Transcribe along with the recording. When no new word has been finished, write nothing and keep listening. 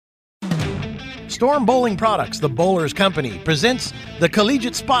Storm Bowling Products, the Bowlers Company, presents the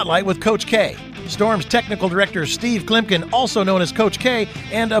Collegiate Spotlight with Coach K. Storm's technical director, Steve Klimkin, also known as Coach K,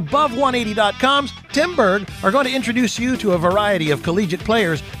 and Above180.com's Tim Berg are going to introduce you to a variety of collegiate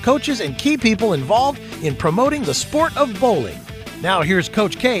players, coaches, and key people involved in promoting the sport of bowling. Now here's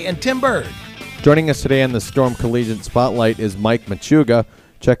Coach K and Tim Berg. Joining us today on the Storm Collegiate Spotlight is Mike Machuga.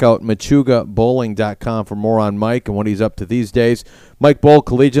 Check out MachugaBowling.com for more on Mike and what he's up to these days. Mike bowled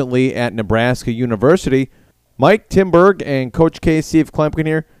collegiately at Nebraska University. Mike, Tim Berg, and Coach K, Steve Klimkin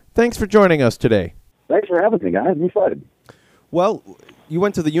here. Thanks for joining us today. Thanks for having me, guys. I'm excited. Well, you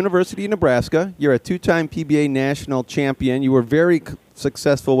went to the University of Nebraska. You're a two-time PBA national champion. You were very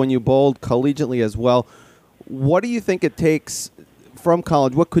successful when you bowled collegiately as well. What do you think it takes from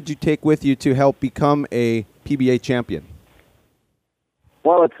college? What could you take with you to help become a PBA champion?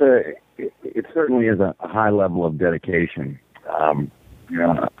 Well, it certainly is a high level of dedication.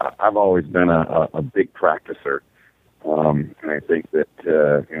 I've always been a big practicer, and I think that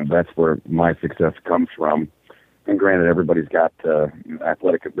that's where my success comes from. And granted, everybody's got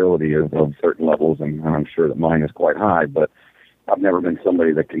athletic ability of certain levels, and I'm sure that mine is quite high. But I've never been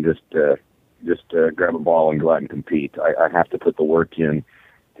somebody that can just grab a ball and go out and compete. I have to put the work in,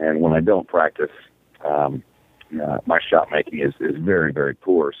 and when I don't practice, my shot making is very, very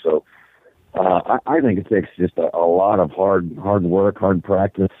poor. So I think it takes just a lot of hard work, hard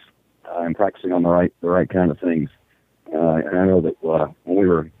practice, and practicing on the right kind of things. And I know that when we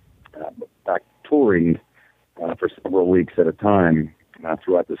were back touring for several weeks at a time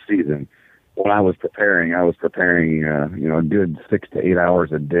throughout the season, when I was preparing a good 6 to 8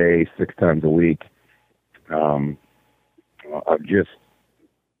 hours a day, 6 times a week, of just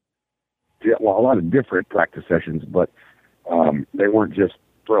a lot of different practice sessions, but they weren't just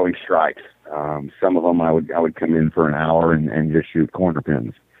throwing strikes. Some of them I would come in for an hour and just shoot corner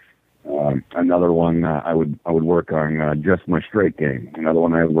pins. Another one I would work on just my straight game. Another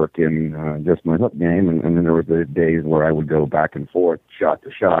one I would work in just my hook game, and then there were the days where I would go back and forth, shot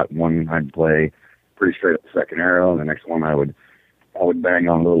to shot. One I'd play pretty straight up the second arrow, and the next one I would bang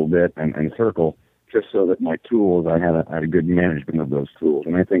on a little bit and circle, just so that my tools, I had a good management of those tools.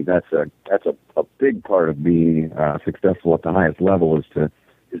 And I think that's a big part of being successful at the highest level is to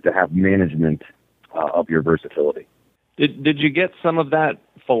have management of your versatility. Did you get some of that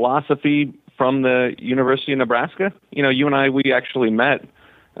philosophy from the University of Nebraska? You know, you and I, we actually met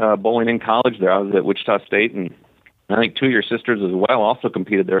bowling in college there. I was at Wichita State, and I think 2 of your sisters as well also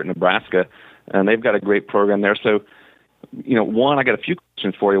competed there at Nebraska, and they've got a great program there. So, one, I got a few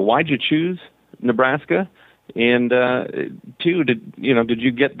questions for you. Why'd you choose Nebraska? And two, did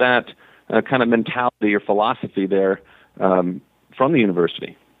you get that kind of mentality or philosophy there from the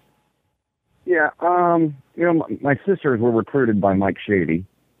university? Yeah, my sisters were recruited by Mike Shady,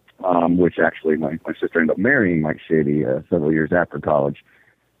 which actually my sister ended up marrying Mike Shady several years after college.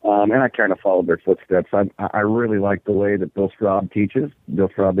 And I kind of followed their footsteps. I really like the way that Bill Straub teaches, Bill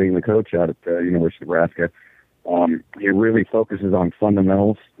Straub being the coach out at University of Nebraska. He really focuses on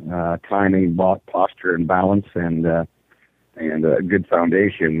fundamentals, timing, posture, and balance, and a good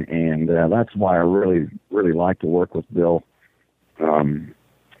foundation. And that's why I really, really like to work with Bill,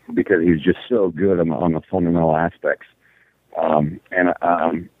 because he's just so good on the fundamental aspects. And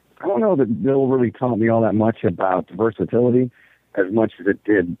I don't know that Bill really taught me all that much about versatility, as much as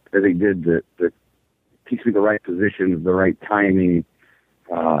he did to teach me the right positions, the right timing,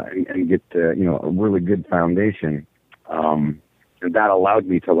 and get a really good foundation. And that allowed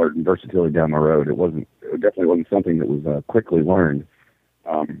me to learn versatility down the road. It definitely wasn't something that was quickly learned.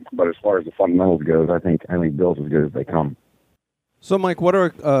 But as far as the fundamentals goes, I think Bill's as good as they come. So, Mike,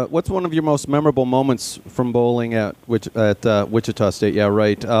 what's one of your most memorable moments from bowling at Wichita State? Yeah,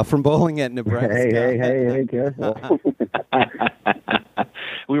 right. From bowling at Nebraska. Hey, careful.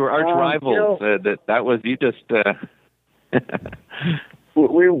 We were arch rivals. That was you just.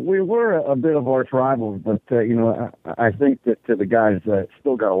 We were a bit of arch rivals, but I think that the guys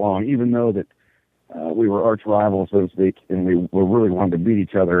still got along, even though that we were arch rivals, so to speak, and we really wanted to beat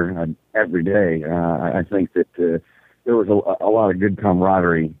each other every day. I think that there was a lot of good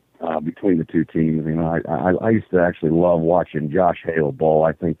camaraderie between the two teams. I used to actually love watching Josh Hale bowl.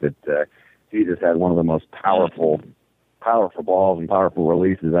 I think that he just had one of the most powerful balls and powerful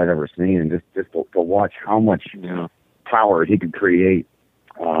releases I'd ever seen, and just to watch how much power he could create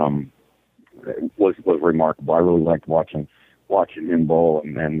was remarkable. I really liked watching him bowl,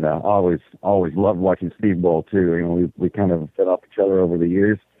 and always loved watching Steve bowl too. We kind of fed off each other over the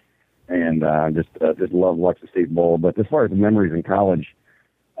years, and just loved watching Steve bowl. But as far as the memories in college,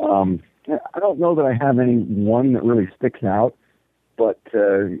 I don't know that I have any one that really sticks out. But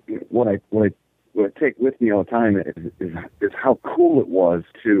what I what I take with me all the time is how cool it was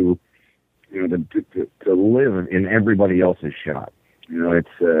to live in everybody else's shot.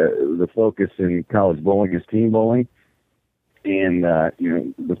 It's the focus in college bowling is team bowling, and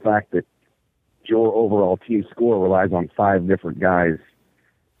the fact that your overall team score relies on 5 different guys'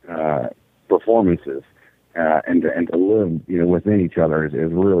 performances, and to live within each other is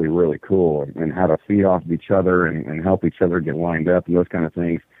really, really cool, and how to feed off of each other and help each other get lined up and those kind of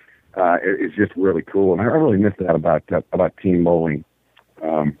things. It's just really cool, and I really miss that about team bowling.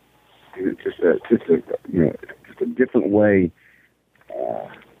 It's just a different way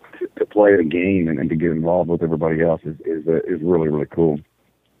to play the game and to get involved with everybody else is really, really cool.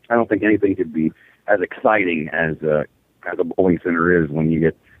 I don't think anything could be as exciting as a bowling center is when you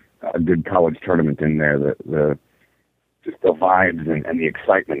get a good college tournament in there. The vibes and the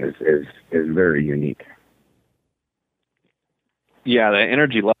excitement is very unique. Yeah, the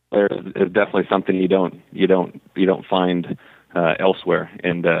energy level there is definitely something you don't find elsewhere,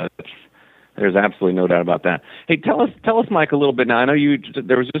 and there's absolutely no doubt about that. Hey, tell us, Mike, a little bit now. I know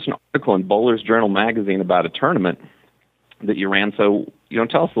there was just an article in Bowler's Journal magazine about a tournament that you ran. So,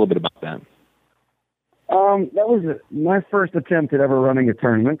 tell us a little bit about that. That was my first attempt at ever running a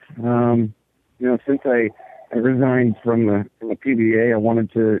tournament. Since I resigned from the PBA, I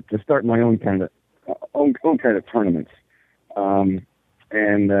wanted to start my own kind of tournaments.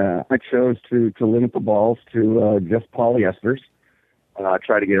 And I chose to limit the balls to just polyesters.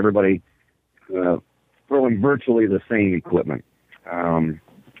 Try to get everybody throwing virtually the same equipment. And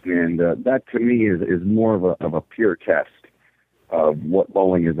that to me is more of a pure test of what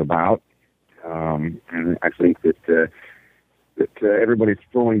bowling is about. And I think that everybody's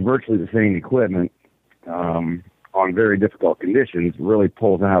throwing virtually the same equipment on very difficult conditions really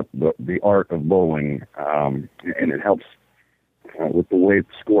pulls out the art of bowling, and it helps with the way the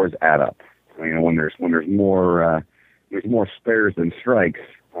scores add up. When there's more spares than strikes,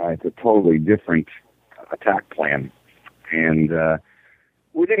 it's a totally different attack plan. And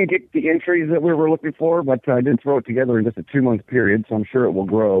we didn't get the entries that we were looking for, but I did throw it together in just a 2-month period, so I'm sure it will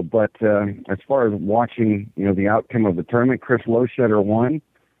grow. But as far as watching, the outcome of the tournament, Chris Loschetter won,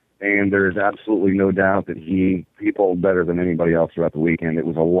 and there's absolutely no doubt that he bowled better than anybody else throughout the weekend. It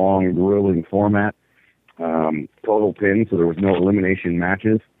was a long, grueling format, total pin, so there was no elimination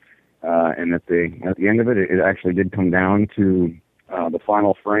matches. And at the end of it, it actually did come down to the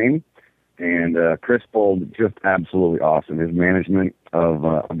final frame. And Chris bowled just absolutely awesome. His management of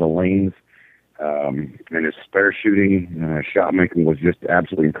the lanes and his spare shooting, shot making was just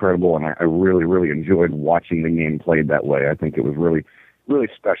absolutely incredible. And I really, really enjoyed watching the game played that way. I think it was really, really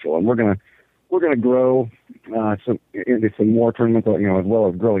special. And we're gonna grow into some more tournaments, as well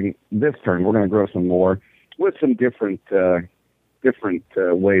as growing this tournament. We're gonna grow some more with some different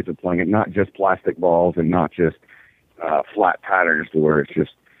ways of playing it, not just plastic balls and not just flat patterns to where it's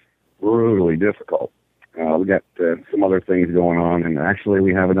just brutally difficult. We got some other things going on, and actually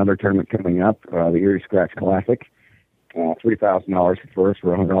we have another tournament coming up, the Erie Scratch Classic, $3,000 for first,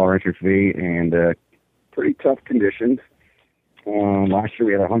 for $100 entry fee, and pretty tough conditions. Last year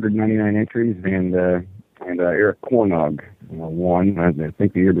we had 199 entries, and Eric Cornog won. I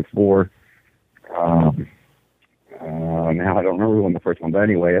think the year before. Now I don't remember who won the first one, but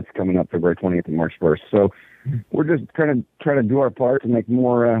anyway, it's coming up February 20th and March 1st. So we're just trying to do our part to make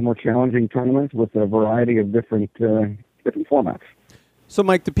more challenging tournaments with a variety of different formats. So,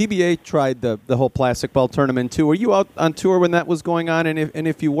 Mike, the PBA tried the whole plastic ball tournament too. Were you out on tour when that was going on? And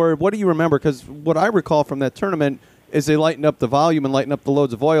if you were, what do you remember? Because what I recall from that tournament is they lightened up the volume and lightened up the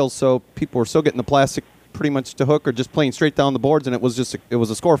loads of oil, so people were still getting the plastic pretty much to hook or just playing straight down the boards, and it was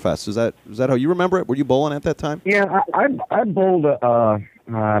a score fest. Is that how you remember it? Were you bowling at that time? Yeah, I bowled.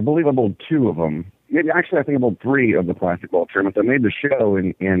 I believe I bowled 2 of them. Maybe actually, I think I bowled 3 of the plastic ball tournaments. I made the show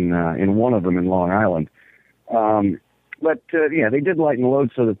in one of them in Long Island. But they did lighten the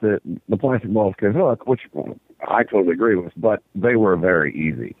load so that the plastic balls could hook, which I totally agree with. But they were very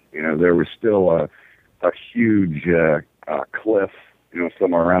easy. There was still a huge cliff.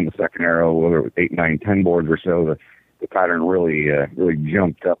 Somewhere around the second arrow, whether it was 8, 9, 10 boards or so, the pattern really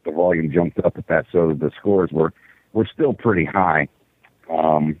jumped up. The volume jumped up at that, so the scores were still pretty high,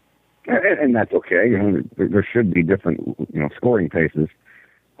 and that's okay. There should be different scoring paces,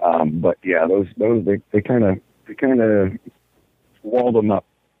 but yeah, those they kind of walled them up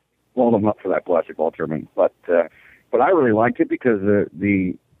for that plastic ball tournament. But I really liked it because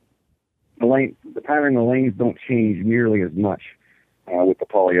the pattern of the lanes don't change nearly as much with the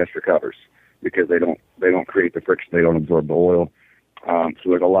polyester covers because they don't create the friction, they don't absorb the oil, so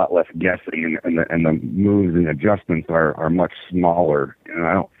there's a lot less guessing, and the moves and adjustments are much smaller.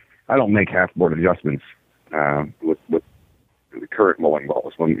 I I don't make half-board adjustments with the current bowling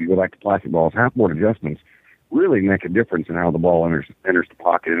balls. When you go back to plastic balls, half-board adjustments really make a difference in how the ball enters the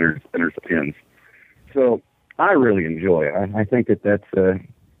pocket, enters the pins. So I really enjoy it. I think that's a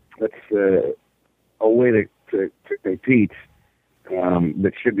way to compete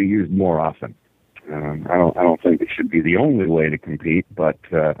that should be used more often. I don't think it should be the only way to compete, but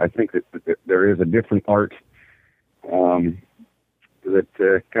I think that there is a different art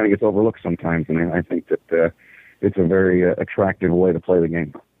that kind of gets overlooked sometimes, and I think that it's a very attractive way to play the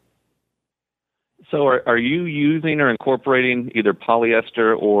game. So are you using or incorporating either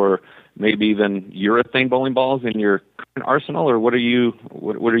polyester or maybe even urethane bowling balls in your current arsenal, or what are you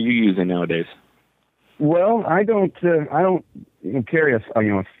using nowadays? Well, I don't carry a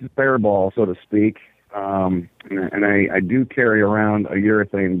spare ball, so to speak, and I do carry around a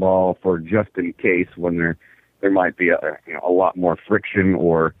urethane ball for just in case when there might be a lot more friction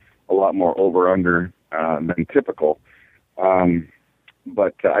or a lot more over-under than typical.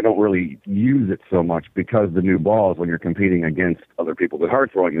 But I don't really use it so much because the new balls, when you're competing against other people that are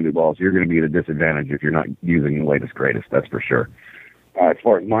throwing the new balls, you're going to be at a disadvantage if you're not using the latest, greatest, that's for sure. As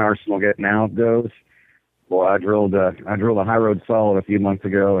far as my arsenal now goes, well, I drilled a high road solid a few months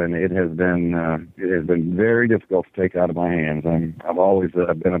ago, and it has been very difficult to take out of my hands. I've always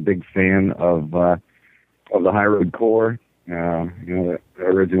been a big fan of the high road core. The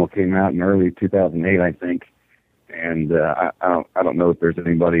original came out in early 2008, I think, and I don't know if there's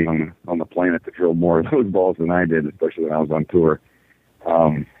anybody on the planet that drilled more of those balls than I did, especially when I was on tour.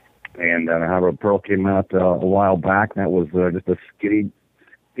 And high road pearl came out a while back. That was just a skid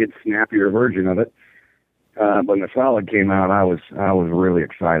snappier version of it. When the solid came out, I was really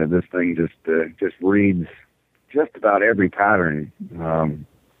excited. This thing just reads just about every pattern.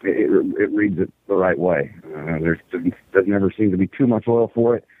 It reads it the right way. There doesn't ever seem to be too much oil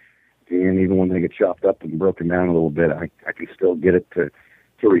for it, and even when they get chopped up and broken down a little bit, I can still get it to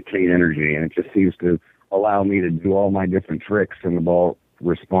retain energy, and it just seems to allow me to do all my different tricks, and the ball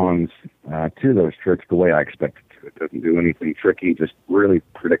responds to those tricks the way I expect it to. It doesn't do anything tricky, just really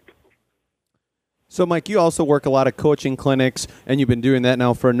predictable. So, Mike, you also work a lot of coaching clinics, and you've been doing that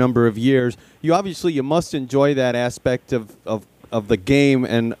now for a number of years. You must enjoy that aspect of the game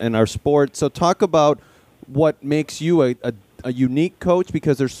and our sport. So talk about what makes you a unique coach,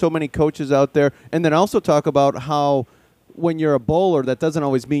 because there's so many coaches out there, and then also talk about how when you're a bowler, that doesn't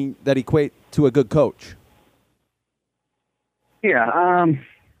always mean that equate to a good coach. Yeah,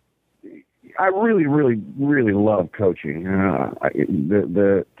 I really, really, really love coaching.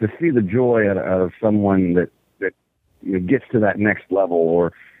 To see the joy out of someone that gets to that next level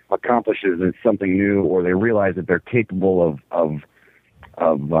or accomplishes something new, or they realize that they're capable of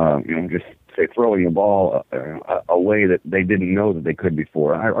just say throwing the ball a way that they didn't know that they could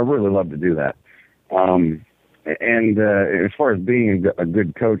before. I really love to do that. And as far as being a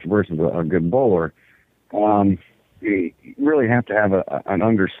good coach versus a good bowler, you really have to have an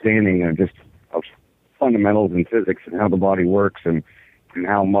understanding of fundamentals in physics and how the body works and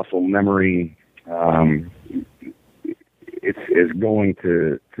how muscle memory is going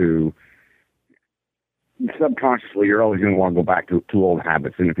to subconsciously, you're always going to want to go back to old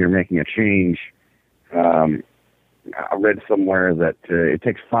habits. And if you're making a change, I read somewhere that it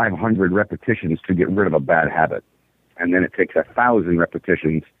takes 500 repetitions to get rid of a bad habit, and then it takes 1,000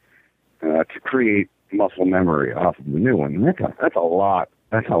 repetitions to create muscle memory off of the new one. And that's a lot.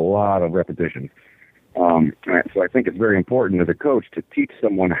 That's a lot of repetitions. So I think it's very important as a coach to teach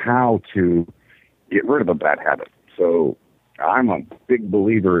someone how to get rid of a bad habit. So I'm a big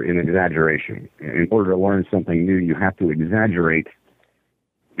believer in exaggeration. In order to learn something new, you have to exaggerate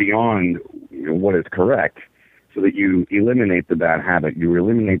beyond what is correct so that you eliminate the bad habit. You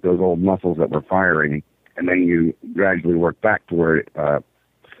eliminate those old muscles that were firing, and then you gradually work back to where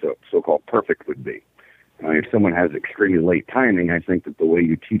so-called perfect would be. If someone has extremely late timing, I think that the way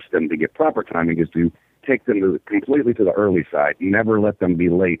you teach them to get proper timing is to take them completely to the early side. Never let them be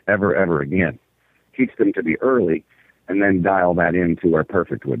late ever again. Teach them to be early, and then dial that into where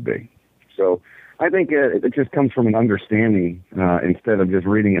perfect would be. So I think it just comes from an understanding instead of just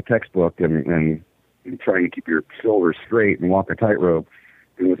reading a textbook and trying to keep your shoulders straight and walk a tightrope.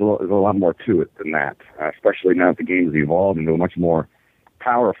 There's a lot more to it than that, especially now that the game has evolved into a much more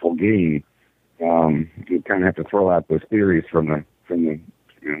powerful game. You kind of have to throw out those theories from the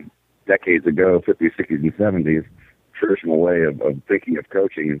decades ago, 50s, 60s, and 70s, traditional way of thinking of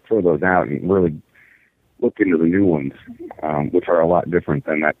coaching, and throw those out and really look into the new ones, which are a lot different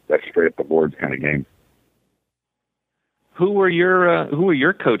than that straight up the boards kind of game. Who were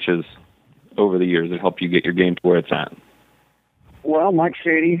your coaches over the years that helped you get your game to where it's at? Well, Mike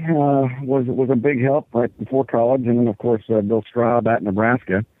Shady was a big help right before college, and then of course Bill Straub at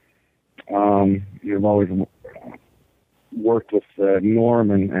Nebraska. You've always worked with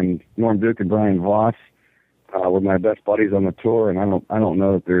Norm and Norm Duke and Brian Voss were my best buddies on the tour, and I don't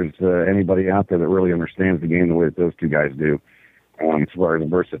know that there's anybody out there that really understands the game the way that those two guys do, as far as the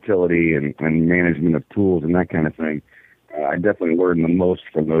versatility and management of tools and that kind of thing. I definitely learned the most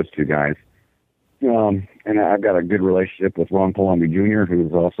from those two guys. And I've got a good relationship with Ron Palombi Jr.,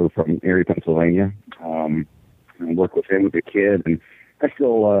 who's also from Erie, Pennsylvania. I work with him as a kid, and I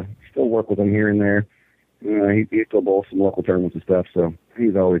still work with him here and there. He still bowls some local tournaments and stuff, so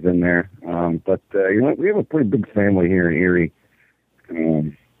he's always in there. But we have a pretty big family here in Erie,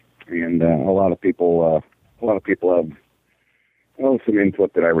 and a lot of people have some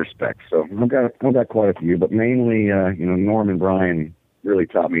input that I respect. So I've got quite a few, but mainly Norm and Brian really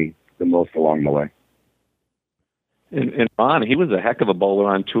taught me the most along the way. And Ron, he was a heck of a bowler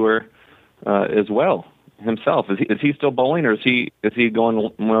on tour as well himself. Is he still bowling, or is he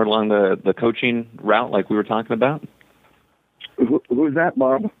going more along the coaching route like we were talking about? Who's that,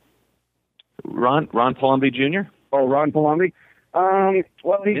 Bob? Ron Palombi Jr. Oh, Ron Palombi.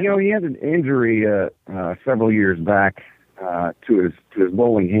 Well, he had an injury several years back to his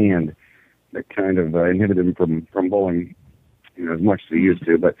bowling hand that kind of inhibited him from bowling as much as he used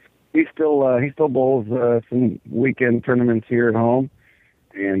to, but he still bowls some weekend tournaments here at home,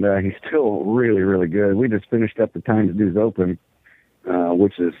 and he's still really, really good. We just finished up the Times Dues Open,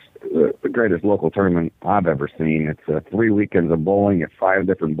 which is the greatest local tournament I've ever seen. It's 3 weekends of bowling at 5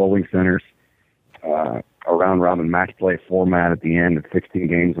 different bowling centers, a round-robin match play format at the end of 16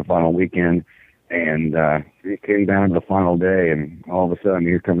 games the final weekend, and it came down to the final day, and all of a sudden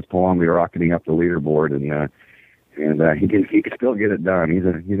here comes Palombi rocketing up the leaderboard, and he can still get it done. He's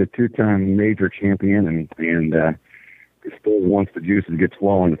a 2-time major champion, and still once the juices get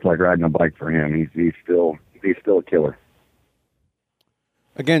flowing, it's like riding a bike for him. He's still a killer.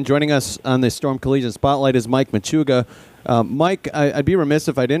 Again, joining us on the Storm Collegiate Spotlight is Mike Machuga. Mike, I'd be remiss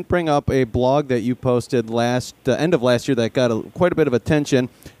if I didn't bring up a blog that you posted end of last year that got quite a bit of attention.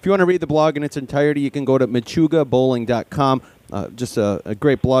 If you want to read the blog in its entirety, you can go to MachugaBowling.com. Just a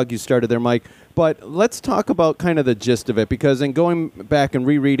great blog you started there, Mike. But let's talk about kind of the gist of it, because in going back and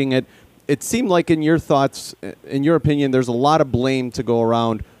rereading it, it seemed like in your thoughts, in your opinion, there's a lot of blame to go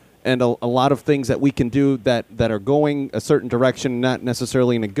around and a lot of things that we can do that are going a certain direction, not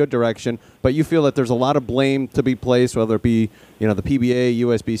necessarily in a good direction, but you feel that there's a lot of blame to be placed, whether it be the PBA,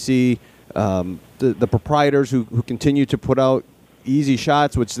 USBC, the proprietors who continue to put out easy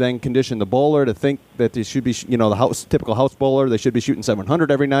shots, which then condition the bowler to think that they should be, typical house bowler, they should be shooting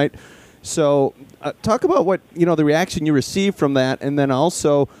 700 every night. So talk about what, the reaction you received from that, and then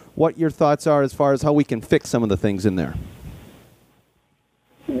also what your thoughts are as far as how we can fix some of the things in there.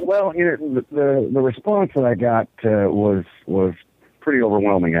 Well, the response that I got was pretty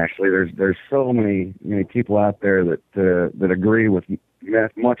overwhelming, actually. There's so many people out there that agree with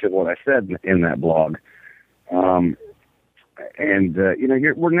much of what I said in that blog. We're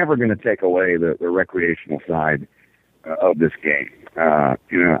never going to take away the recreational side of this game.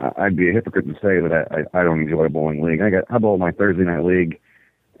 I'd be a hypocrite to say that I don't enjoy a bowling league. I bowl my Thursday night league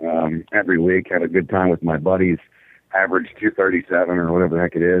every week, have a good time with my buddies, average 237 or whatever the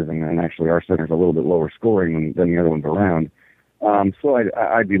heck it is, and actually our center's a little bit lower scoring than the other ones around. So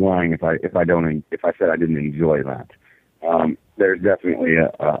I'd be lying if I said I didn't enjoy that. There's definitely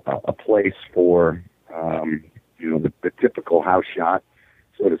a place for the typical house shot,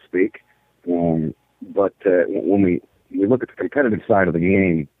 so to speak. But when we look at the competitive side of the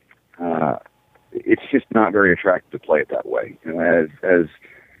game, it's just not very attractive to play it that way. As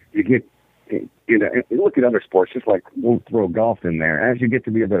you get, look at other sports, just like we'll throw golf in there. As you get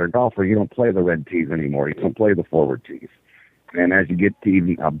to be a better golfer, you don't play the red tees anymore. You don't play the forward tees. And as you get to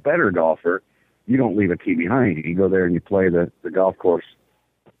even a better golfer, you don't leave a tee behind you. You go there and you play the golf course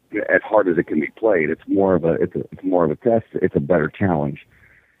as hard as it can be played. It's more of a test. It's a better challenge.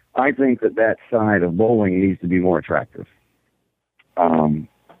 I think that side of bowling needs to be more attractive. And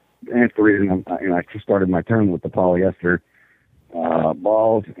that's the reason I just started my tournament with the polyester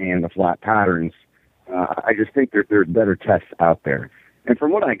balls and the flat patterns. I just think there's better tests out there. And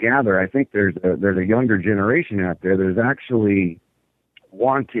from what I gather, I think there's a younger generation out there that is actually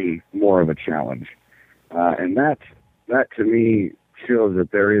wanting more of a challenge. And that to me shows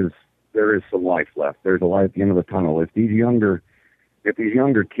that there is some life left. There's a light at the end of the tunnel. If these younger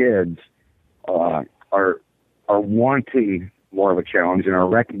kids are wanting more of a challenge and are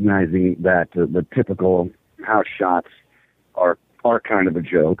recognizing that the typical house shots are kind of a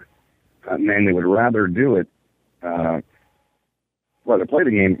joke, and they would rather do it to play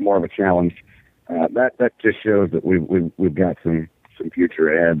the game more of a challenge. That just shows that we've got some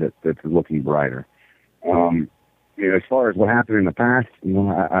future ahead that's looking brighter. As far as what happened in the past,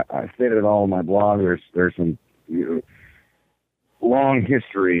 I stated it all in my blog. There's some long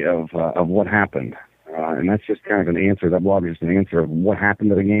history of what happened, and that's just kind of an answer. That blog is just an answer of what happened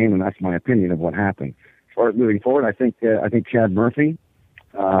to the game, and that's my opinion of what happened. As far as moving forward, I think Chad Murphy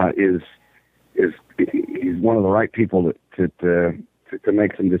is he's one of the right people to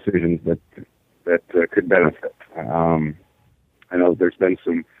make some decisions that could benefit. I know there's been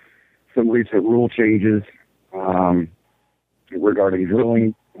some recent rule changes regarding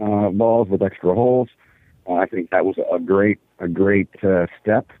drilling balls with extra holes. I think that was a great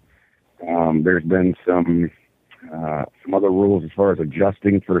step. There's been some other rules as far as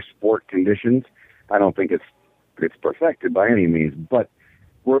adjusting for sport conditions. I don't think it's perfected by any means, but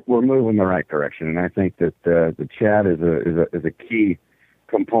we're moving in the right direction, and I think that the Chad is a key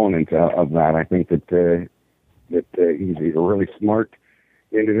component of that. I think that he's a really smart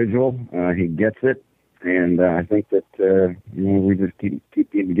individual. He gets it, and I think that we just keep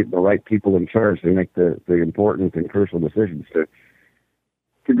getting the right people in charge to make the important and crucial decisions to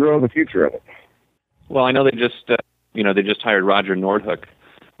grow the future of it. Well, I know they just hired Roger Nordhook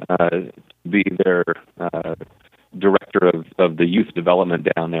to be their director of the youth development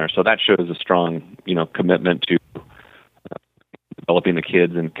down there. So that shows a strong, commitment to developing the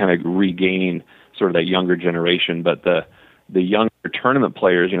kids and kind of regaining sort of that younger generation. But the younger tournament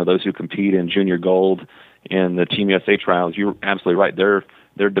players, those who compete in junior gold and the Team USA trials, you're absolutely right.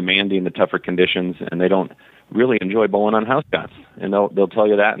 They're demanding the tougher conditions, and they don't really enjoy bowling on house shots. And they'll tell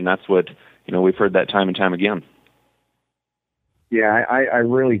you that, and that's what, we've heard that time and time again. Yeah, I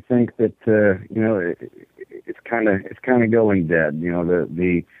really think that it's kind of going dead.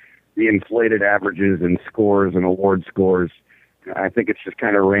 The inflated averages and scores and award scores. I think it's just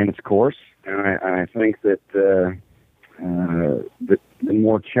kind of ran its course, and I think that the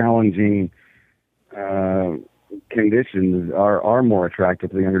more challenging conditions are more attractive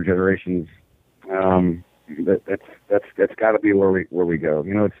to the younger generations. That's got to be where we go.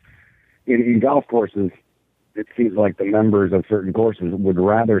 It's in golf courses. It seems like the members of certain courses would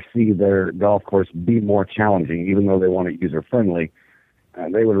rather see their golf course be more challenging, even though they want it user friendly.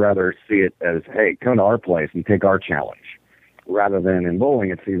 They would rather see it as, hey, come to our place and take our challenge, rather than in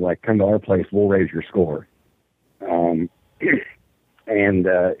bowling. It seems like, come to our place, we'll raise your score. And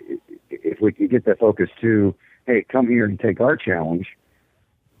if we can get the focus to, hey, come here and take our challenge,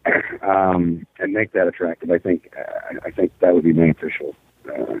 and make that attractive, I think that would be beneficial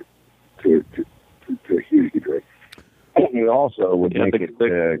to a huge degree. It also would make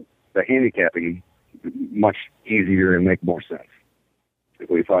the handicapping much easier and make more sense if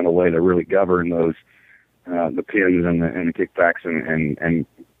we find a way to really govern those the pins and the kickbacks and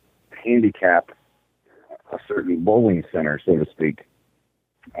handicap a certain bowling center, so to speak.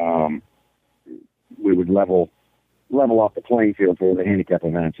 We would level off the playing field for the handicap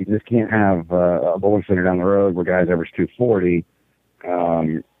events. You just can't have a bowling center down the road where guys average 240.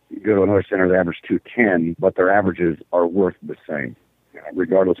 You go to another center that average 210, but their averages are worth the same,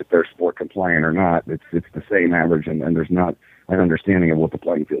 regardless if they're sport compliant or not. It's the same average, and there's not an understanding of what the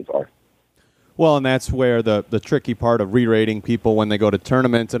playing fields are. Well, and that's where the tricky part of re-rating people when they go to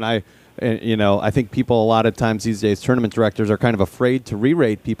tournaments, and I think people a lot of times these days, tournament directors are kind of afraid to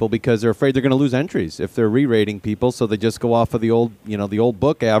re-rate people because they're afraid they're going to lose entries if they're re-rating people, so they just go off of the old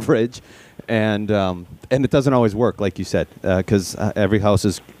book average, and it doesn't always work, like you said, because every house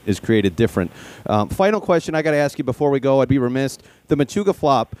is created different. Final question I got to ask you before we go, I'd be remiss. The Machuga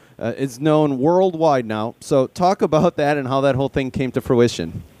flop is known worldwide now, so talk about that and how that whole thing came to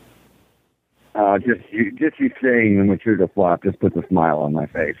fruition. Just you saying the Machuga flop just puts a smile on my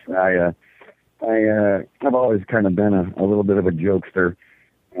face. I've always kind of been a little bit of a jokester,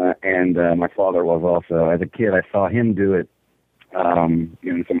 and my father was also. As a kid, I saw him do it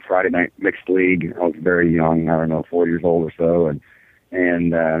in some Friday night mixed league. I was very young, I don't know, 4 years old or so,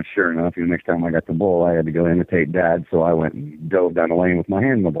 and sure enough, the next time I got the bowl, I had to go imitate Dad, so I went and dove down the lane with my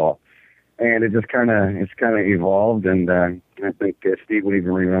hand in the ball. And it just kind of evolved, and I think Steve would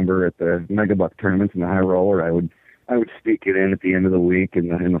even remember at the Megabuck tournaments in the high roller, I would speak it in at the end of the week in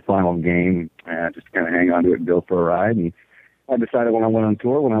the final game, just to kind of hang on to it and go for a ride. And I decided when I went on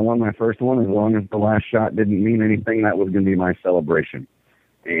tour, when I won my first one, as long as the last shot didn't mean anything, that was going to be my celebration.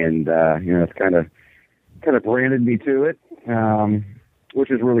 And it's kind of branded me to it,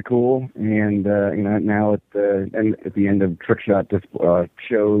 which is really cool. And now at the end of trick shot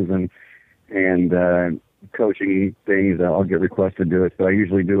shows and coaching things, I'll get requested to do it. So I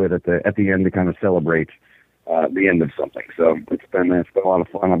usually do it at the end to kind of celebrate the end of something. So it's been a lot of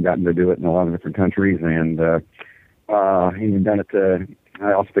fun. I've gotten to do it in a lot of different countries, and even done it to.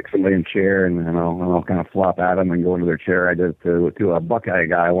 I'll stick somebody in a chair, and I'll kind of flop at them and go into their chair. I did it to a Buckeye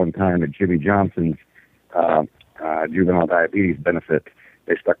guy one time at Jimmy Johnson's juvenile diabetes benefit.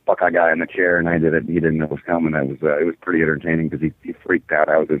 They stuck Buckeye guy in the chair, and I did it. He didn't know it was coming. It was pretty entertaining because he freaked out.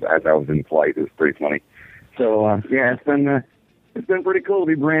 As I was in flight. It was pretty funny. So it's been pretty cool to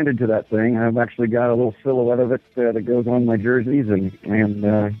be branded to that thing. I've actually got a little silhouette of it that goes on my jerseys, and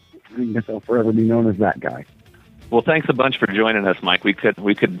I guess I'll forever be known as that guy. Well, thanks a bunch for joining us, Mike. We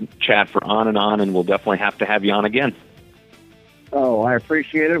could chat for on, and we'll definitely have to have you on again. Oh, I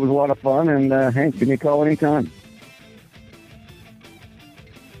appreciate it. It was a lot of fun, and hey, give me a call anytime.